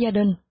hoạch hóa gia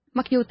đình,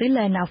 mặc dù tỷ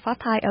lệ nạo phá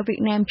thai ở Việt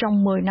Nam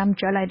trong 10 năm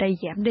trở lại đây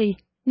giảm đi,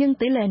 nhưng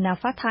tỷ lệ nạo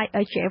phá thai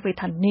ở trẻ vị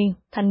thanh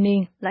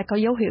niên lại có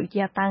dấu hiệu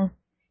gia tăng,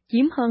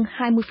 chiếm hơn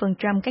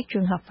 20% các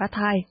trường hợp phá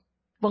thai.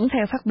 Vẫn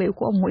theo phát biểu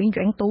của ông Nguyễn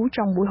Doãn Tú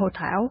trong buổi hội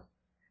thảo,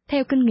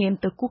 theo kinh nghiệm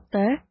từ quốc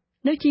tế,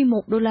 nếu chi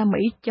 $1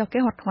 cho kế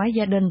hoạch hóa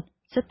gia đình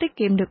sẽ tiết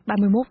kiệm được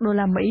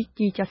 $31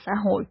 chi cho xã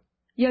hội.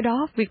 Do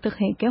đó, việc thực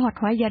hiện kế hoạch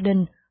hóa gia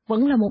đình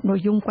vẫn là một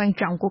nội dung quan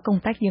trọng của công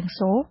tác dân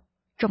số.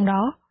 Trong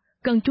đó,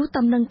 cần chú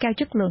tâm nâng cao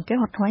chất lượng kế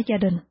hoạch hóa gia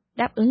đình,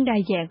 đáp ứng đa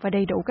dạng và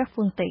đầy đủ các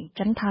phương tiện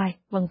tránh thai,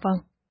 v.v.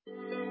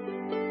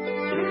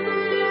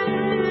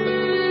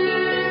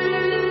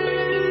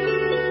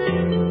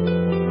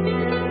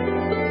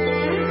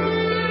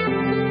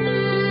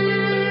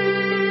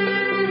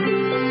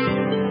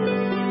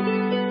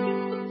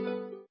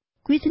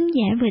 Quý thính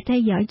giả vừa theo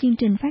dõi chương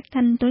trình phát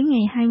thanh tối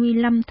ngày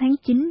 25 tháng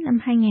 9 năm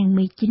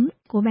 2019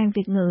 của Ban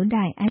Việt ngữ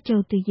Đài Á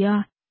Châu Tự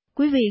Do.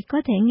 Quý vị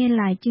có thể nghe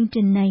lại chương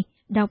trình này,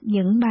 đọc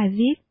những bài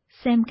viết,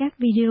 xem các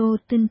video,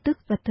 tin tức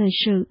và thời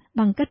sự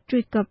bằng cách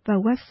truy cập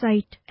vào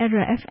website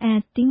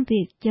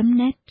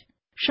rfa.tiếng.việt.net.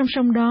 Song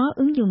song đó,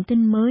 ứng dụng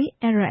tin mới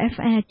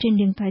RFA trên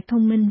điện thoại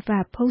thông minh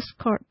và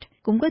Postcard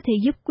cũng có thể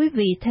giúp quý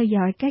vị theo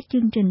dõi các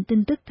chương trình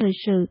tin tức thời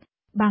sự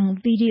bằng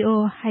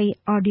video hay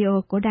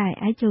audio của Đài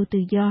Á Châu Tự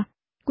Do.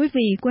 Quý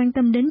vị quan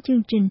tâm đến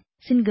chương trình,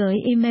 xin gửi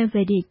email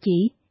về địa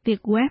chỉ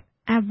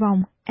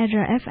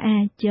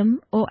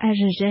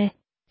vietweb@rfa.org.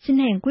 Xin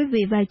hẹn quý vị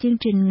vào chương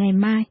trình ngày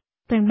mai.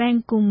 Toàn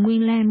ban cùng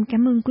Nguyên Lam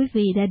cảm ơn quý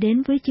vị đã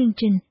đến với chương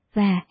trình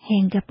và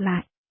hẹn gặp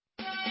lại.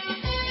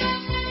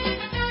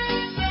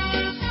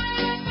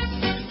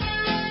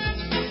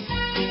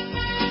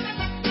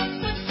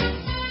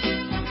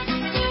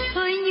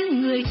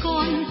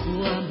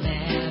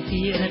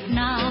 Việt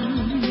Nam,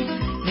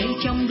 ngay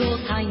trong đô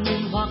thành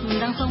hoặc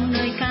đang sống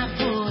nơi các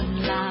thôn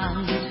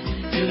làng,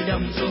 từ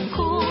đồng ruộng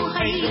khô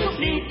hay gốc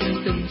đê, từ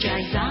từng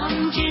trại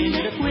giam trên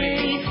đất quê,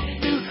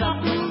 từ khắp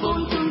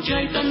bốn phương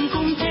trời tận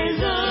cùng thế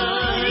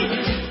giới.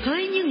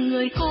 Hỡi những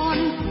người con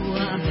của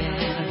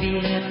mẹ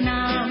Việt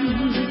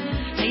Nam,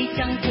 hãy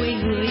chăng quê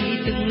người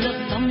từng lớp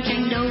sóng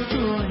tranh đấu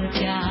tuôn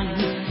tràn,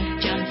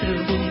 tràn từ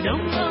vùng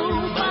Đông Âu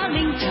Ba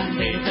Linh, tràn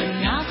về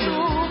tận Nga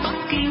Xô Bắc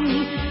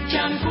Kinh,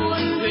 tràn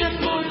cuốn huyết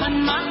vô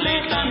thần mát lê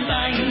tan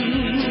tành.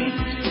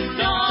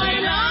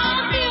 Đòi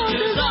lá tiêu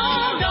tự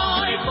do,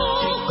 đòi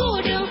phố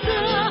cũ đường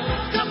xưa,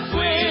 khắp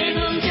quê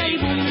hương cháy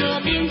bùng lửa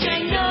tiếng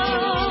tranh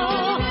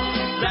đấu.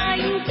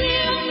 Dành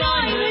tiếng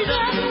nói người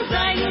dân,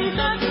 dành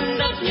tất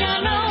đất nhà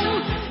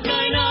nông,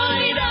 nơi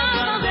nơi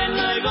đã vang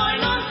lời gọi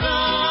non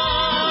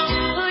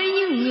sông. Hỡi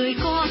những người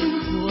con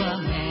của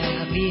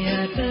mẹ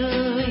Việt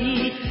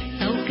ơi,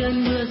 sau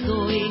cơn mưa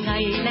rồi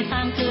ngày lại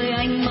sáng tươi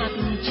ánh mặt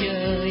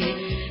trời,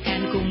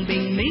 hẹn cùng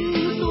bình minh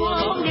xua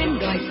bóng đêm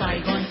đòi Sài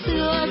Gòn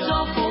xưa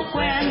cho phố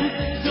quen,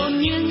 dồn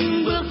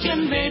những bước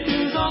chân về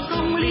tự do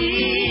công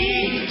lý.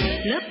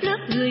 Lớp lớp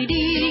người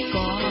đi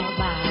có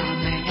bà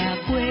mẹ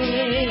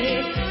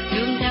quê,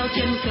 nương theo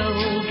chân cầu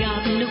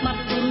gạt nước mắt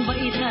run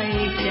vẫy thầy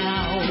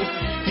chào.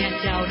 Mẹ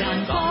chào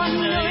đàn con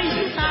nơi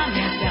xứ xa,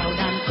 mẹ chào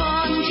đàn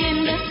con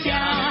trên đất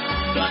cha,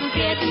 đoàn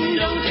kết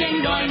đấu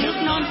tranh đòi nước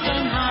non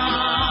sơn hà.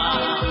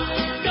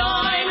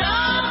 Đòi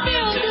lá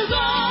tiêu tự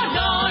do,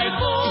 đòi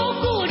phố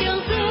cũ đường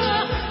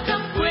xưa,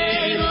 khắp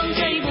quê hương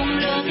cháy bùng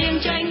lửa tiếng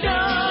tranh đấu.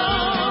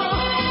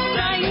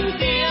 Dành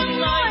tiếng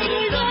nói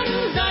người dân,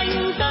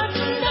 dành tất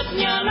đất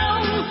nhà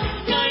nông,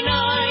 nơi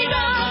nơi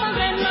đã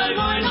vang lời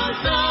gọi non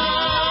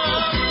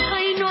sông.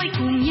 Hãy nói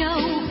cùng nhau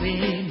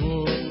về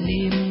một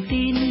niềm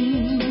tin,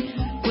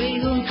 quê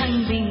hương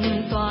thanh bình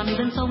toàn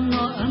dân sống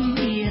nó ấm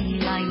yên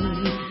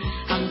lành.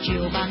 Hàng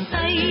triệu bàn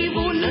tay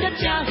vun đất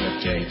cha, hợp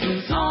trời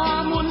tự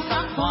do muôn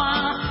sắc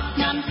hoa,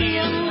 ngàn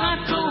tiếng hát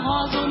câu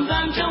hò rộn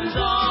ràng trong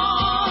gió.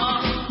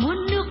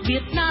 Muốn nước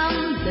Việt Nam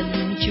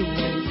dân chủ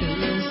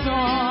tự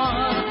do,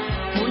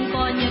 muốn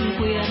có nhân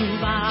quyền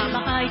và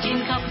bác ai trên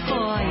khắp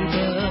cõi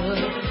bờ.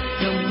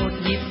 Đồng một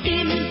nhịp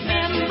tim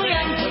em với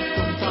anh, thật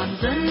cùng toàn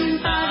dân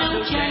ta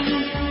đấu tranh,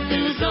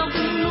 từ dốc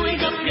núi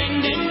gập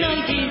ghềnh đến nơi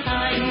thì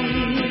thành.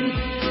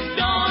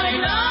 Đòi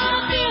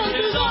lá tiêu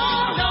tự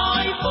do,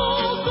 đòi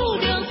phố cũ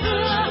đường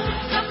xưa,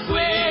 khắp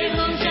quê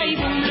hương cháy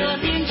bùng lửa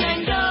tiếng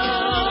tranh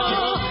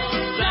đấu.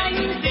 Dành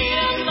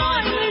tiếng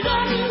nói người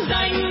dân,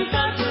 dành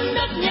tất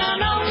đất nhà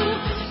nông,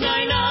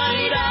 nơi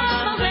nơi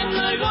đã vang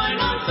lời gọi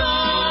non sông.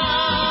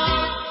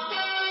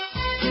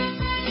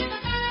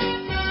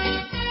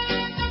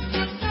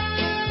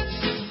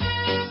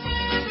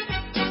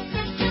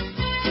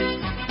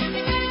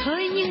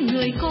 Hỡi những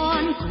người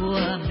con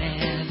của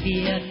mẹ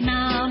Việt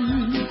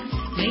Nam,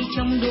 ngay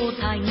trong đô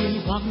thành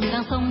hoặc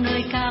đang sống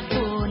nơi các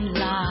thôn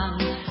làng,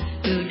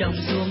 từ đồng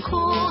ruộng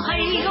khô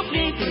hay gốc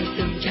đê, từ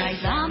từng trại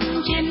giam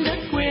trên đất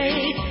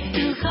quê,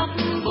 từ khắp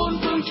bốn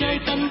phương trời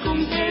tận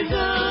cùng thế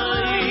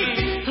giới.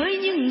 Hỡi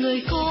những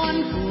người con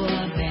của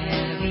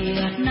mẹ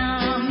Việt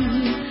Nam,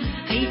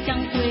 hãy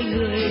chăng quê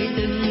người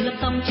từng lớp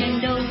sóng tranh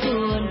đấu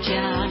tuôn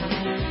tràn,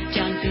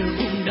 tràn từ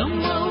vùng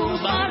Đông Âu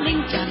Ba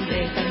Linh, tràn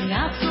về tận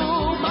Nga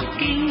Xô Bắc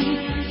Kinh,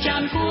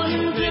 tràn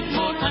cuốn huyết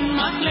vô thần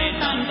mát lê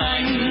tan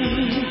tành.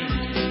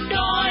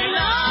 Đòi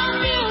lá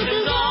tiêu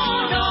tự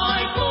do,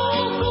 đòi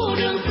phố cũ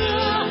đường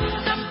xưa,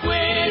 khắp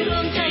quê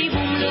hương cháy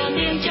bùng lửa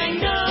tiếng tranh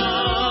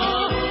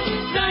đấu.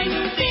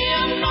 Dành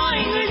tiếng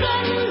nói người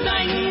dân,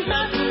 dành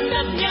tất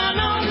đất nhà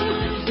nông,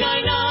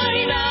 nơi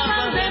nơi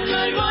đã vang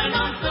lời gọi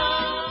non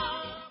sông.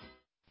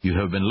 You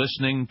have been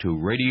listening to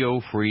Radio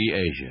Free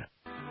Asia.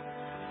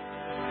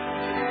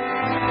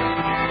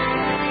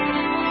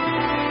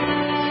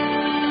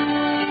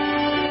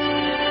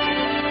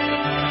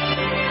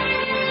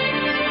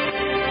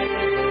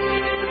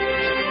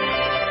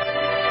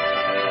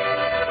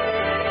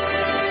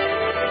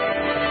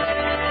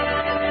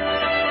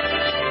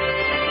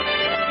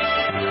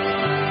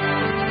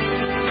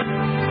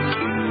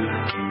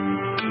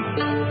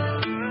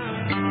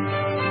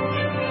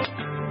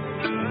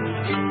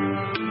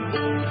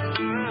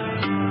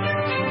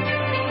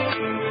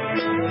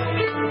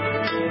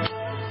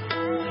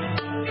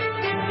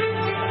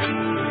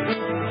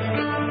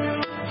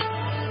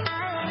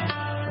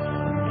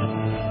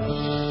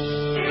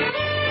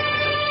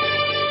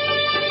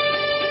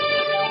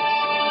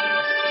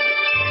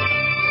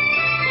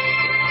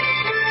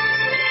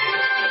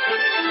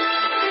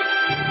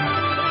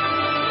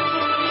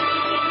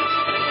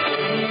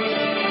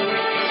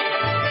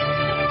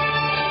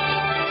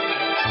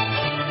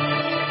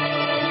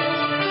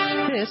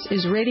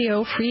 This is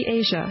Radio Free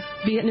Asia,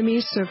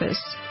 Vietnamese service.